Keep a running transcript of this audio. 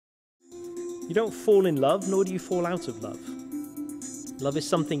You don't fall in love, nor do you fall out of love. Love is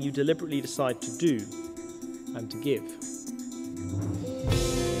something you deliberately decide to do and to give.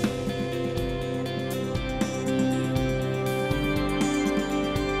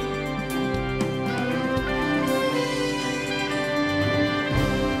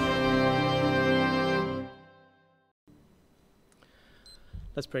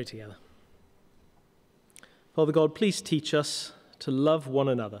 Let's pray together. Father God, please teach us to love one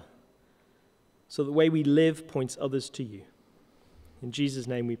another so that the way we live points others to you. In Jesus'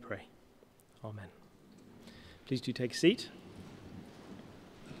 name we pray. Amen. Please do take a seat.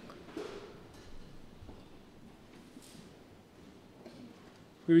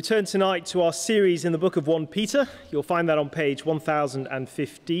 We return tonight to our series in the book of 1 Peter. You'll find that on page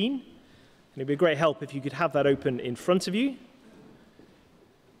 1015. And it'd be a great help if you could have that open in front of you.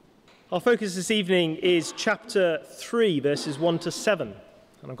 Our focus this evening is chapter 3, verses 1 to 7.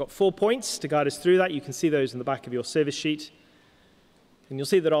 And I've got 4 points to guide us through that. You can see those in the back of your service sheet. And you'll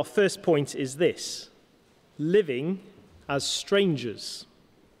see that our first point is this: living as strangers.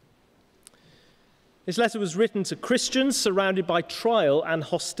 This letter was written to Christians surrounded by trial and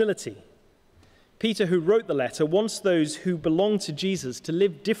hostility. Peter, who wrote the letter, wants those who belong to Jesus to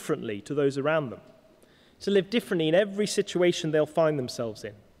live differently to those around them, to live differently in every situation they'll find themselves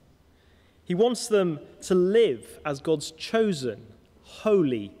in. He wants them to live as God's chosen,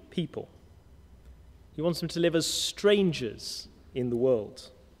 holy people. He wants them to live as strangers in the world.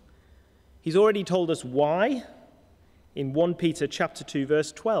 He's already told us why in 1 Peter chapter 2,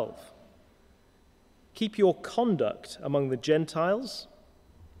 verse 12. Keep your conduct among the Gentiles,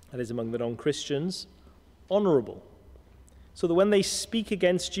 that is, among the non-Christians, honorable, so that when they speak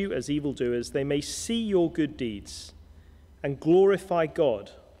against you as evildoers, they may see your good deeds and glorify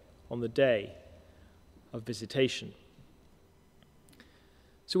God on the day of visitation.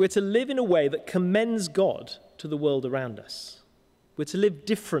 So we're to live in a way that commends God to the world around us. We're to live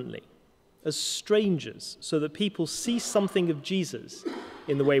differently, as strangers, so that people see something of Jesus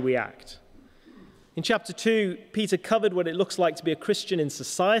in the way we act. In chapter 2, Peter covered what it looks like to be a Christian in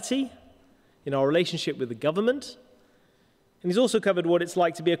society, in our relationship with the government, and he's also covered what it's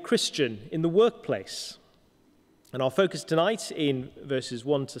like to be a Christian in the workplace. And our focus tonight in verses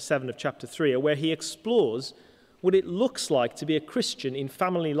 1 to 7 of chapter 3 are where he explores what it looks like to be a Christian in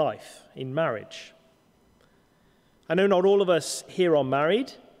family life, in marriage. I know not all of us here are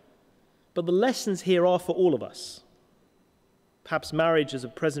married, but the lessons here are for all of us. Perhaps marriage is a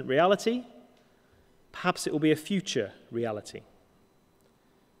present reality, perhaps it will be a future reality.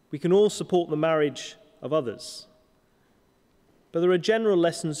 We can all support the marriage of others, but there are general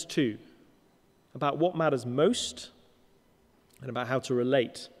lessons too, about what matters most and about how to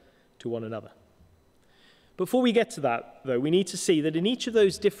relate to one another. Before we get to that, though, we need to see that in each of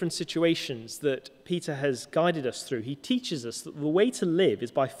those different situations that Peter has guided us through, he teaches us that the way to live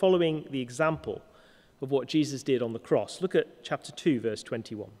is by following the example of what Jesus did on the cross. Look at chapter 2, verse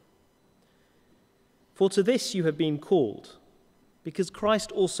 21. For to this you have been called, because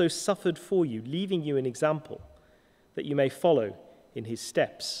Christ also suffered for you, leaving you an example, that you may follow in his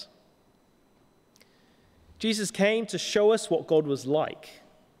steps. Jesus came to show us what God was like,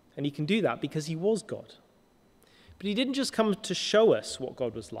 and he can do that because he was God. But he didn't just come to show us what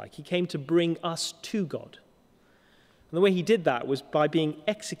God was like, he came to bring us to God. And the way he did that was by being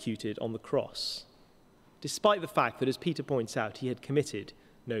executed on the cross, despite the fact that, as Peter points out, he had committed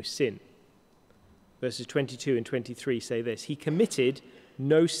no sin. Verses 22 and 23 say this: he committed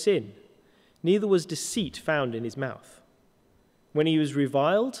no sin, neither was deceit found in his mouth. When he was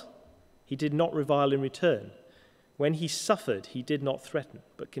reviled, he did not revile in return. When he suffered, he did not threaten,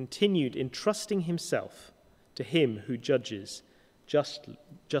 but continued entrusting himself to him who judges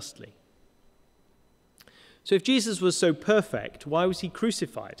justly. So if Jesus was so perfect, why was he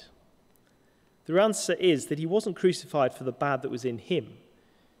crucified? The answer is that he wasn't crucified for the bad that was in him.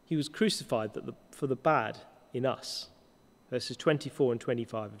 He was crucified for the bad in us. Verses 24 and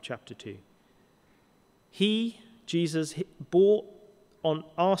 25 of chapter 2. He, Jesus, bore on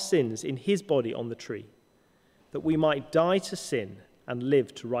our sins in his body on the tree, that we might die to sin and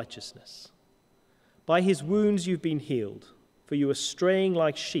live to righteousness. By his wounds you've been healed, for you were straying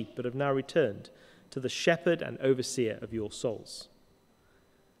like sheep, but have now returned to the shepherd and overseer of your souls.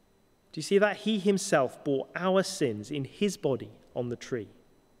 Do you see that? He himself bore our sins in his body on the tree.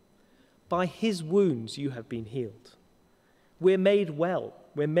 By his wounds you have been healed. We're made well.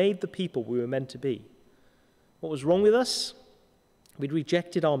 We're made the people we were meant to be. What was wrong with us? We'd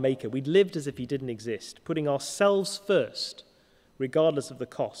rejected our Maker. We'd lived as if he didn't exist, putting ourselves first, regardless of the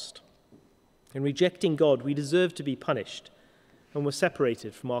cost. In rejecting God, we deserved to be punished and were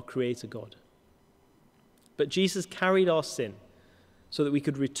separated from our Creator God. But Jesus carried our sin so that we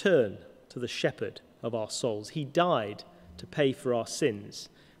could return to the shepherd of our souls. He died to pay for our sins,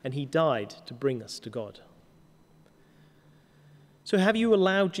 and he died to bring us to God. So have you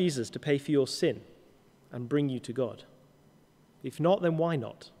allowed Jesus to pay for your sin and bring you to God? If not, then why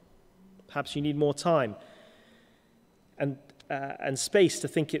not? Perhaps you need more time and space to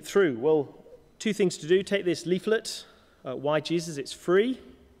think it through. Well, two things to do. Take this leaflet, Why Jesus? It's free.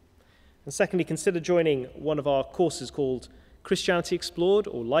 And secondly, consider joining one of our courses called Christianity Explored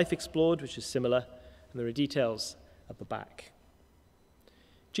or Life Explored, which is similar, and there are details at the back.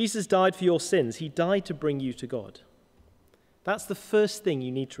 Jesus died for your sins. He died to bring you to God. That's the first thing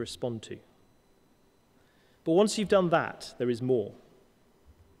you need to respond to. But once you've done that, there is more.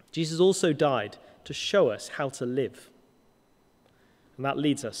 Jesus also died to show us how to live. And that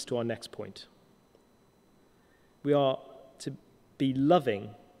leads us to our next point. We are to be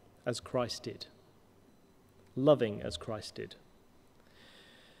loving as Christ did. Loving as Christ did.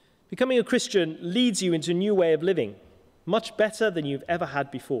 Becoming a Christian leads you into a new way of living, much better than you've ever had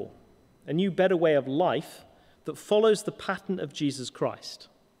before. A new, better way of life that follows the pattern of Jesus Christ.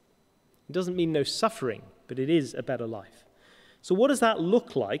 It doesn't mean no suffering, but it is a better life. So what does that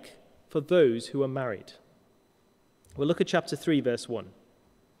look like for those who are married? Well, look at chapter 3, verse 1.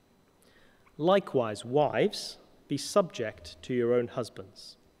 Likewise, wives, be subject to your own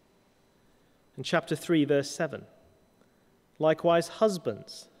husbands. And chapter 3, verse 7. Likewise,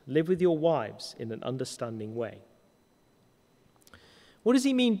 husbands, live with your wives in an understanding way. What does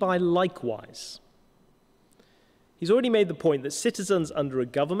he mean by likewise? He's already made the point that citizens under a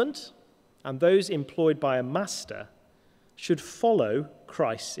government and those employed by a master should follow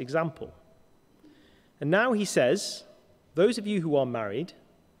Christ's example. And now he says, those of you who are married,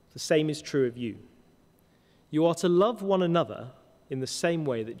 the same is true of you. You are to love one another in the same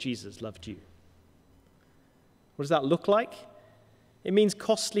way that Jesus loved you. What does that look like? It means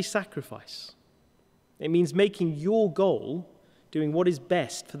costly sacrifice. It means making your goal doing what is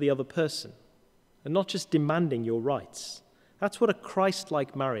best for the other person and not just demanding your rights. That's what a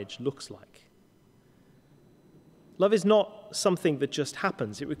Christ-like marriage looks like. Love is not something that just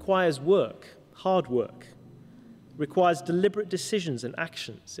happens. It requires work, hard work. It requires deliberate decisions and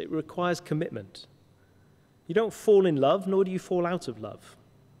actions. It requires commitment. You don't fall in love, nor do you fall out of love.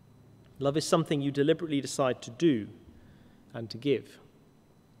 Love is something you deliberately decide to do and to give.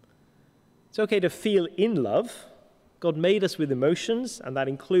 It's okay to feel in love. God made us with emotions, and that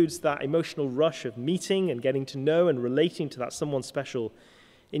includes that emotional rush of meeting and getting to know and relating to that someone special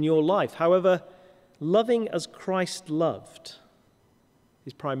in your life. However, loving as Christ loved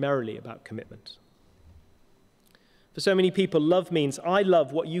is primarily about commitment. For so many people, love means I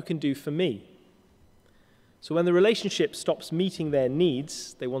love what you can do for me. So when the relationship stops meeting their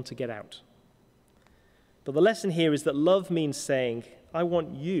needs, they want to get out. But the lesson here is that love means saying, I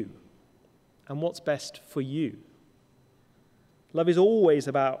want you and what's best for you. Love is always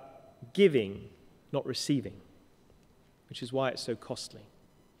about giving, not receiving, which is why it's so costly.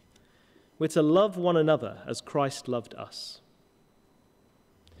 We're to love one another as Christ loved us.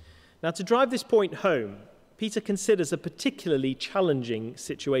 Now, to drive this point home, Peter considers a particularly challenging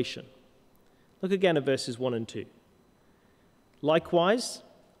situation. Look again at verses 1 and 2. Likewise,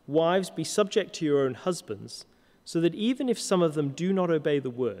 wives, be subject to your own husbands, so that even if some of them do not obey the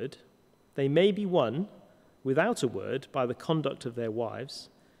word, they may be won without a word by the conduct of their wives,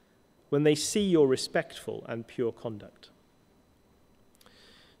 when they see your respectful and pure conduct.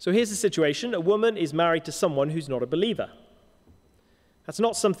 So here's the situation. A woman is married to someone who's not a believer. That's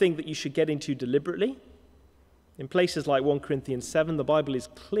not something that you should get into deliberately. In places like 1 Corinthians 7, the Bible is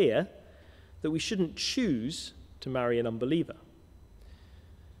clear that we shouldn't choose to marry an unbeliever.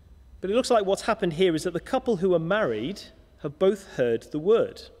 But it looks like what's happened here is that the couple who are married have both heard the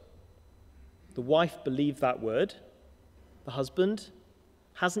word. The wife believed that word. The husband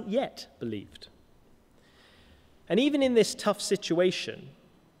hasn't yet believed. And even in this tough situation,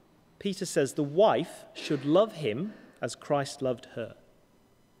 Peter says the wife should love him as Christ loved her.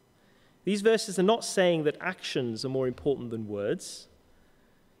 These verses are not saying that actions are more important than words.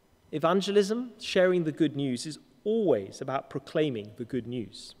 Evangelism, sharing the good news, is always about proclaiming the good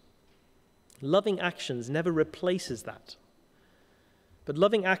news. Loving actions never replaces that. But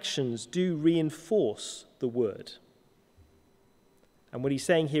loving actions do reinforce the word. And what he's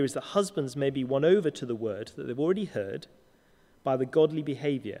saying here is that husbands may be won over to the word that they've already heard by the godly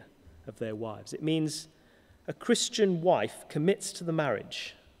behavior of their wives. It means a Christian wife commits to the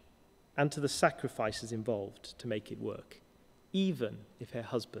marriage and to the sacrifices involved to make it work, even if her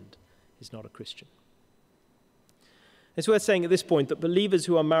husband is not a Christian. It's worth saying at this point that believers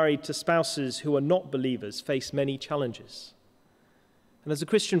who are married to spouses who are not believers face many challenges. And as a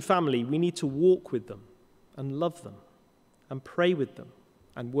Christian family, we need to walk with them and love them and pray with them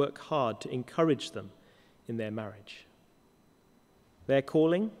and work hard to encourage them in their marriage. Their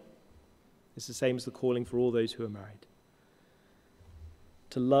calling is the same as the calling for all those who are married: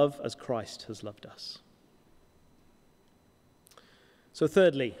 to love as Christ has loved us. So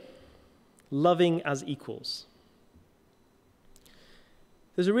thirdly, loving as equals.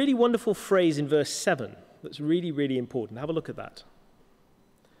 There's a really wonderful phrase in verse 7 that's really, really important. Have a look at that.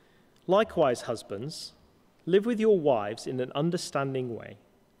 Likewise, husbands, live with your wives in an understanding way,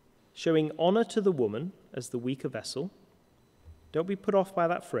 showing honor to the woman as the weaker vessel. Don't be put off by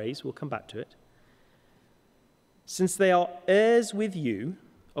that phrase. We'll come back to it. Since they are heirs with you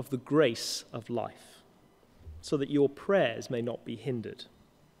of the grace of life, so that your prayers may not be hindered.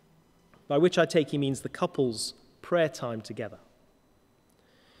 By which I take he means the couple's prayer time together.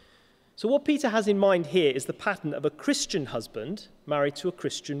 So what Peter has in mind here is the pattern of a Christian husband married to a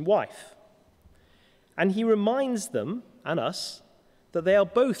Christian wife. And he reminds them, and us, that they are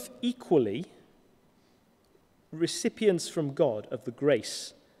both equally recipients from God of the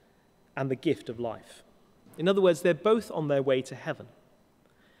grace and the gift of life. In other words, they're both on their way to heaven.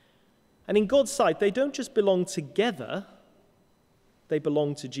 And in God's sight, they don't just belong together, they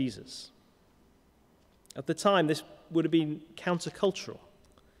belong to Jesus. At the time, this would have been countercultural.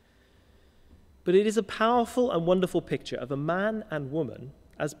 But it is a powerful and wonderful picture of a man and woman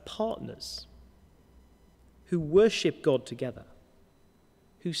as partners who worship God together,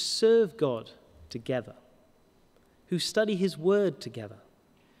 who serve God together, who study his word together,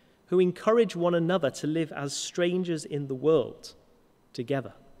 who encourage one another to live as strangers in the world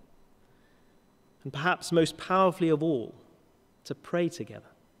together, and perhaps most powerfully of all, to pray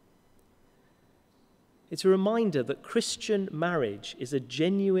together. It's a reminder that Christian marriage is a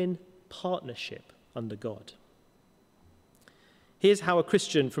genuine partnership under God. Here's how a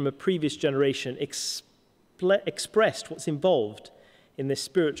Christian from a previous generation expressed what's involved in this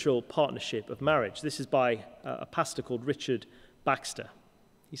spiritual partnership of marriage. This is by a pastor called Richard Baxter.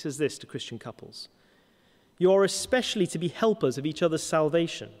 He says this to Christian couples: "You are especially to be helpers of each other's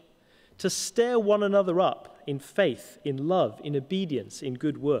salvation, to stir one another up in faith, in love, in obedience, in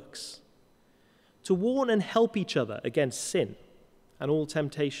good works, to warn and help each other against sin and all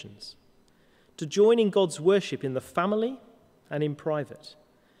temptations, to join in God's worship in the family and in private,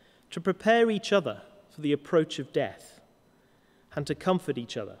 to prepare each other for the approach of death, and to comfort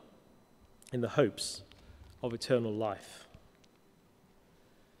each other in the hopes of eternal life."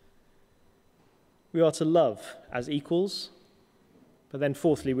 We are to love as equals, but then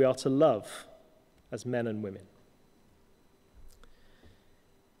fourthly, we are to love as men and women.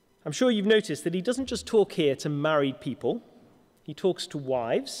 I'm sure you've noticed that he doesn't just talk here to married people. He talks to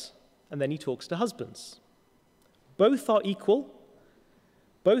wives, and then he talks to husbands. Both are equal.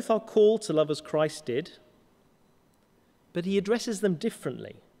 Both are called to love as Christ did. But he addresses them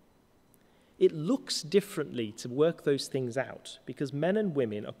differently. It looks differently to work those things out because men and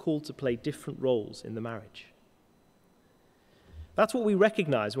women are called to play different roles in the marriage. That's what we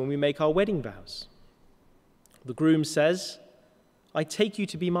recognize when we make our wedding vows. The groom says, "I take you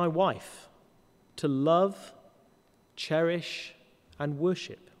to be my wife, to love, cherish, and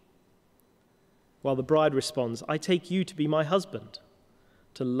worship." While the bride responds, "I take you to be my husband,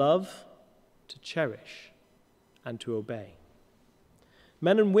 to love, to cherish, and to obey."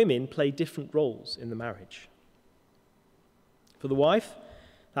 Men and women play different roles in the marriage. For the wife,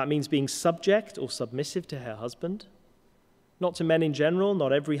 that means being subject or submissive to her husband. Not to men in general,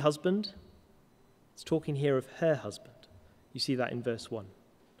 not every husband. It's talking here of her husband. You see that in verse 1.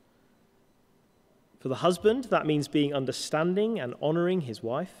 For the husband, that means being understanding and honoring his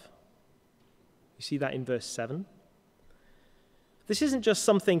wife. You see that in verse 7. This isn't just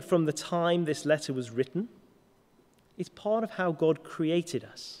something from the time this letter was written. It's part of how God created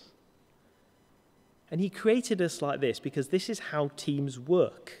us. And he created us like this because this is how teams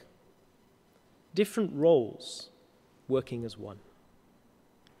work. Different roles working as one.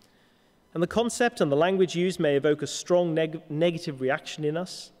 And the concept and the language used may evoke a strong negative reaction in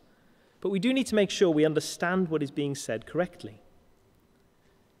us, but we do need to make sure we understand what is being said correctly.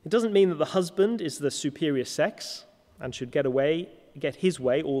 It doesn't mean that the husband is the superior sex and should get his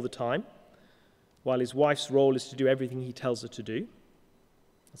way all the time, while his wife's role is to do everything he tells her to do.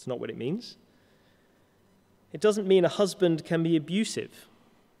 That's not what it means. It doesn't mean a husband can be abusive.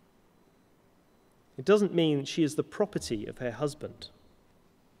 It doesn't mean she is the property of her husband.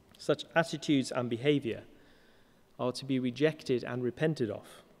 Such attitudes and behavior are to be rejected and repented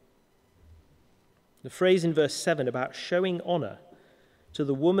of. The phrase in verse 7 about showing honor to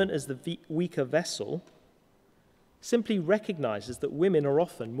the woman as the weaker vessel simply recognizes that women are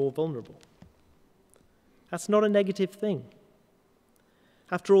often more vulnerable. That's not a negative thing.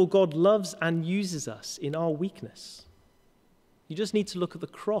 After all, God loves and uses us in our weakness. You just need to look at the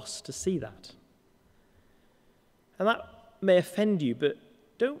cross to see that. And that may offend you, but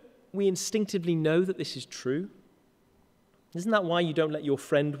don't we instinctively know that this is true? Isn't that why you don't let your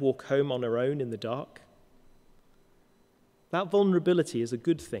friend walk home on her own in the dark? That vulnerability is a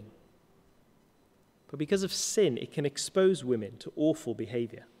good thing. But because of sin, it can expose women to awful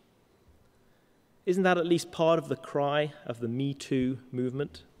behavior. Isn't that at least part of the cry of the Me Too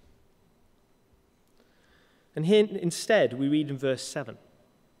movement? And here instead we read in verse 7,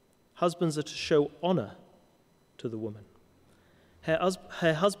 husbands are to show honor to the woman.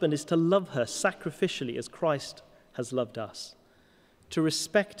 Her husband is to love her sacrificially as Christ has loved us, to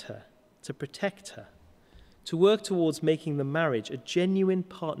respect her, to protect her, to work towards making the marriage a genuine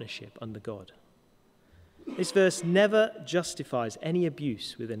partnership under God. This verse never justifies any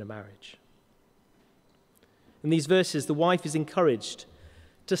abuse within a marriage. In these verses, the wife is encouraged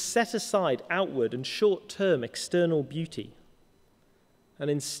to set aside outward and short-term external beauty and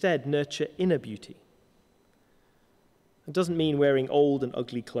instead nurture inner beauty. It doesn't mean wearing old and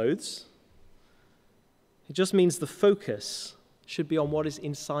ugly clothes. It just means the focus should be on what is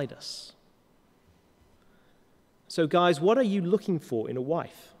inside us. So guys, what are you looking for in a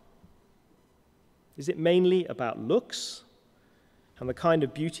wife? Is it mainly about looks and the kind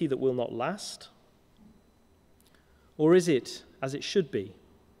of beauty that will not last? Or is it, as it should be,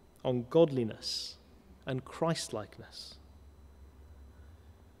 on godliness and Christ-likeness?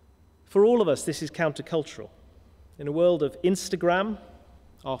 For all of us, this is countercultural. In a world of Instagram,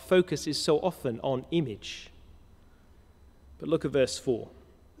 our focus is so often on image. But look at verse 4.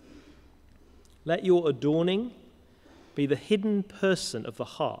 Let your adorning be the hidden person of the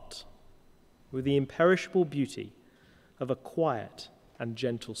heart, with the imperishable beauty of a quiet and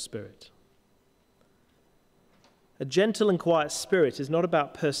gentle spirit. A gentle and quiet spirit is not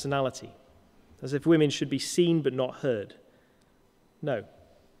about personality, as if women should be seen but not heard. No.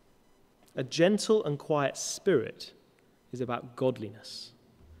 A gentle and quiet spirit is about godliness.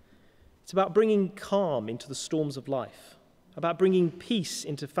 It's about bringing calm into the storms of life, about bringing peace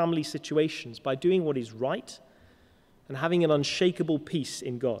into family situations by doing what is right and having an unshakable peace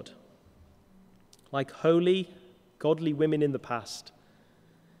in God. Like holy, godly women in the past,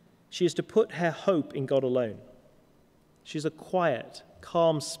 she is to put her hope in God alone. She's a quiet,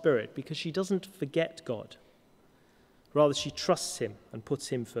 calm spirit because she doesn't forget God. Rather, she trusts him and puts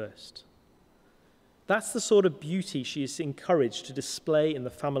him first. That's the sort of beauty she is encouraged to display in the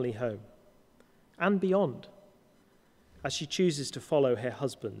family home and beyond, as she chooses to follow her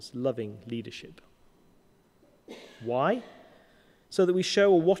husband's loving leadership. Why? So that we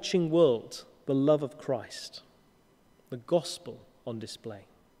show a watching world the love of Christ, the gospel on display.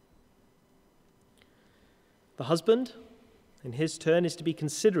 The husband, in his turn, is to be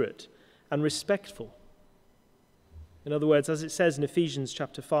considerate and respectful. In other words, as it says in Ephesians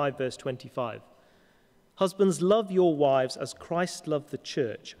chapter 5, verse 25, husbands, love your wives as Christ loved the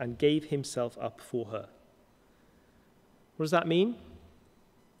church and gave himself up for her. What does that mean?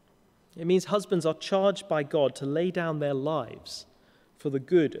 It means husbands are charged by God to lay down their lives for the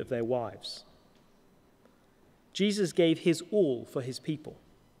good of their wives. Jesus gave his all for his people,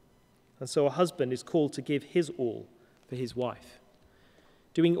 and so a husband is called to give his all for his wife,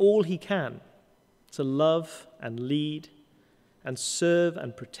 doing all he can to love and lead and serve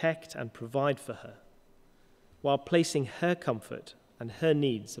and protect and provide for her, while placing her comfort and her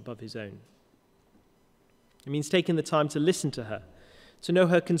needs above his own. It means taking the time to listen to her, to know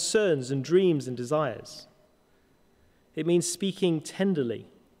her concerns and dreams and desires. It means speaking tenderly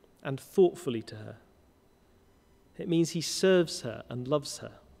and thoughtfully to her. It means he serves her and loves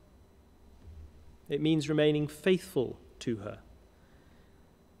her. It means remaining faithful to her.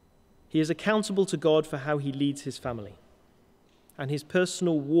 He is accountable to God for how he leads his family, and his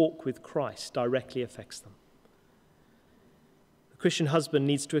personal walk with Christ directly affects them. The Christian husband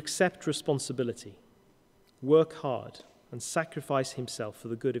needs to accept responsibility, work hard, and sacrifice himself for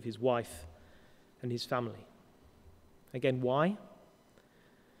the good of his wife and his family. Again, why?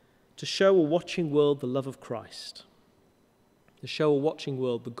 To show a watching world the love of Christ, to show a watching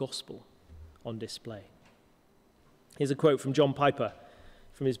world the gospel on display. Here's a quote from John Piper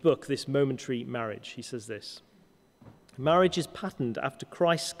from his book, This Momentary Marriage. He says this: "Marriage is patterned after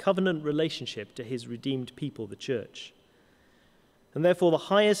Christ's covenant relationship to his redeemed people, the church. And therefore the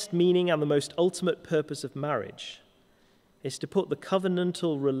highest meaning and the most ultimate purpose of marriage is to put the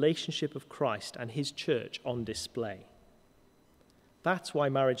covenantal relationship of Christ and his church on display. That's why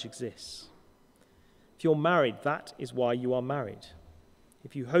marriage exists. If you're married, that is why you are married.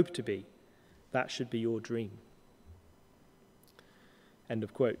 If you hope to be, that should be your dream. End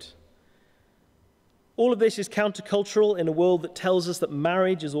of quote. All of this is countercultural in a world that tells us that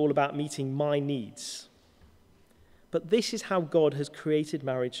marriage is all about meeting my needs. But this is how God has created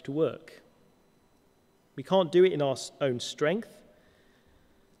marriage to work. We can't do it in our own strength.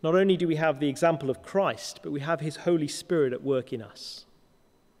 Not only do we have the example of Christ, but we have his Holy Spirit at work in us.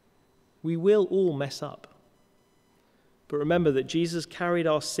 We will all mess up. But remember that Jesus carried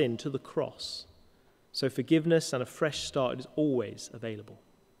our sin to the cross, so forgiveness and a fresh start is always available.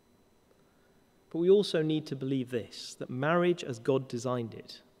 But we also need to believe this, that marriage as God designed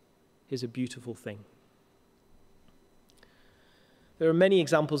it is a beautiful thing. There are many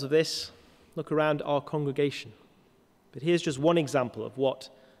examples of this. Look around our congregation. But here's just one example of what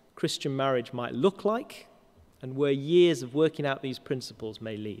Christian marriage might look like and where years of working out these principles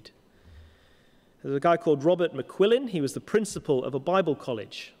may lead. There's a guy called Robert McQuillan. He was the principal of a Bible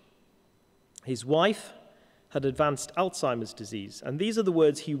college. His wife had advanced Alzheimer's disease, and these are the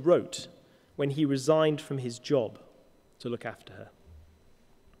words he wrote when he resigned from his job to look after her.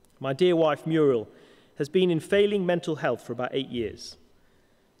 My dear wife, Muriel, has been in failing mental health for about 8 years.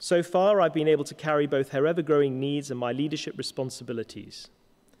 So far, I've been able to carry both her ever-growing needs and my leadership responsibilities.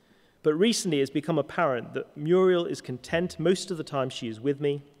 But recently, it's become apparent that Muriel is content most of the time she is with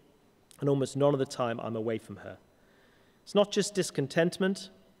me, and almost none of the time I'm away from her. It's not just discontentment.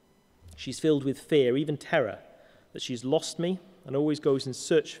 She's filled with fear, even terror, that she's lost me and always goes in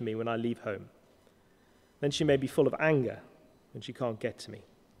search for me when I leave home. Then she may be full of anger when she can't get to me.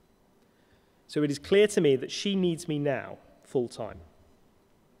 So it is clear to me that she needs me now, full time.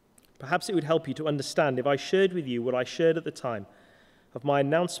 Perhaps it would help you to understand if I shared with you what I shared at the time of my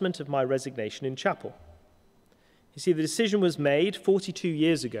announcement of my resignation in chapel. You see, the decision was made 42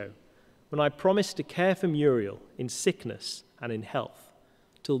 years ago when I promised to care for Muriel in sickness and in health,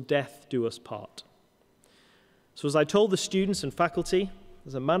 till death do us part. So as I told the students and faculty,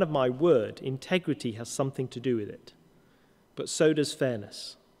 as a man of my word, integrity has something to do with it. But so does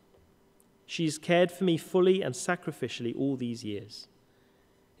fairness. She's cared for me fully and sacrificially all these years.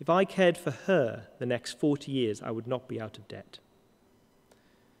 If I cared for her the next 40 years, I would not be out of debt.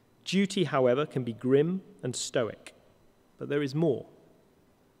 Duty, however, can be grim and stoic, but there is more.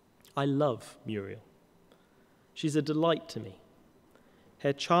 I love Muriel. She's a delight to me.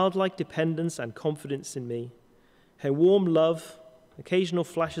 Her childlike dependence and confidence in me, her warm love, occasional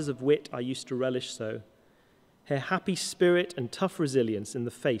flashes of wit I used to relish so, her happy spirit and tough resilience in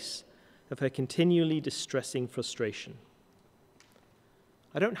the face of her continually distressing frustration.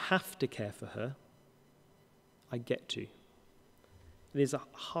 I don't have to care for her. I get to. It is a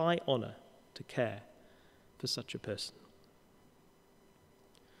high honor to care for such a person.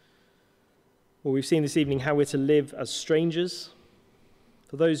 Well, we've seen this evening how we're to live as strangers.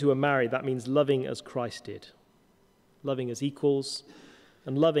 For those who are married, that means loving as Christ did, loving as equals,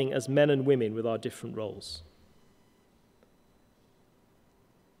 and loving as men and women with our different roles.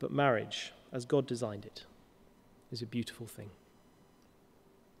 But marriage, as God designed it, is a beautiful thing.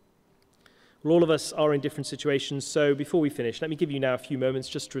 Well, all of us are in different situations, so before we finish, let me give you now a few moments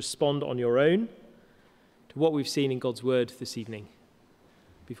just to respond on your own to what we've seen in God's word this evening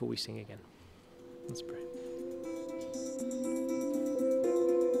before we sing again. Let's pray.